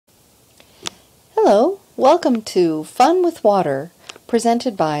Hello, welcome to Fun with Water,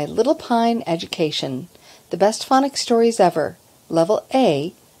 presented by Little Pine Education, the best phonics stories ever, Level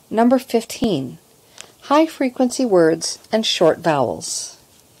A, number 15, high-frequency words and short vowels.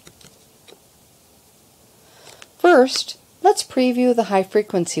 First, let's preview the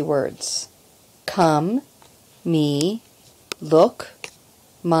high-frequency words. Come, me, look,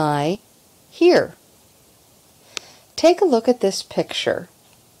 my, here. Take a look at this picture.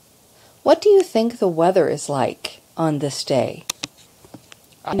 What do you think the weather is like on this day?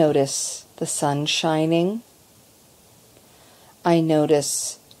 I notice the sun shining. I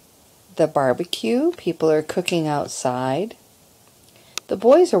notice the barbecue. People are cooking outside. The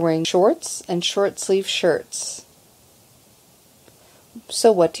boys are wearing shorts and short-sleeve shirts.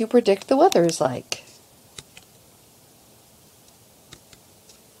 So what do you predict the weather is like?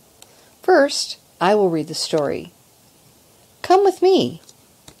 First, I will read the story. Come with me.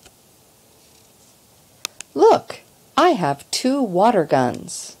 Look, I have 2 water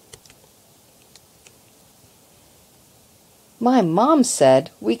guns. My mom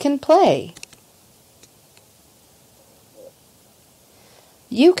said we can play.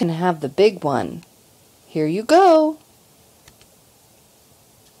 You can have the big one. Here you go.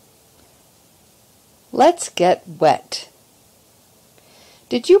 Let's get wet.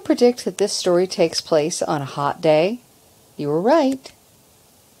 Did you predict that this story takes place on a hot day? You were right.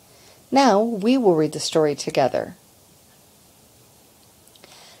 Now we will read the story together.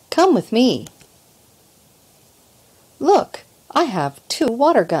 Come with me. Look, I have 2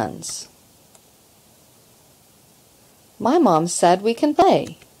 water guns. My mom said we can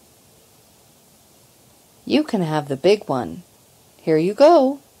play. You can have the big one. Here you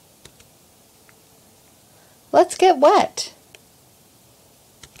go. Let's get wet.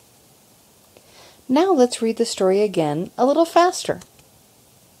 Now let's read the story again a little faster.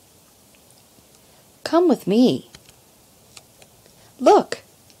 Come with me. Look,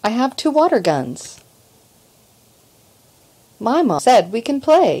 I have 2 water guns. My mom said we can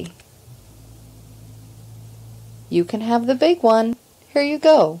play. You can have the big one. Here you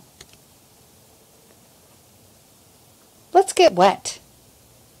go. Let's get wet.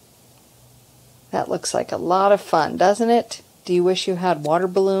 That looks like a lot of fun, doesn't it? Do you wish you had water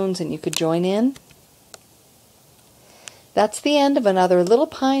balloons and you could join in? That's the end of another Little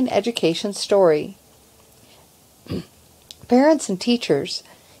Pine Education story. Parents and teachers,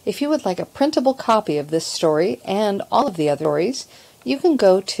 if you would like a printable copy of this story and all of the other stories, you can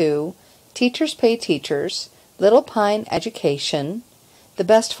go to Teachers Pay Teachers, Little Pine Education, the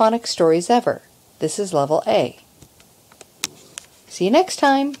best phonics stories ever. This is Level A. See you next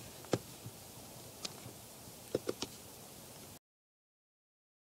time.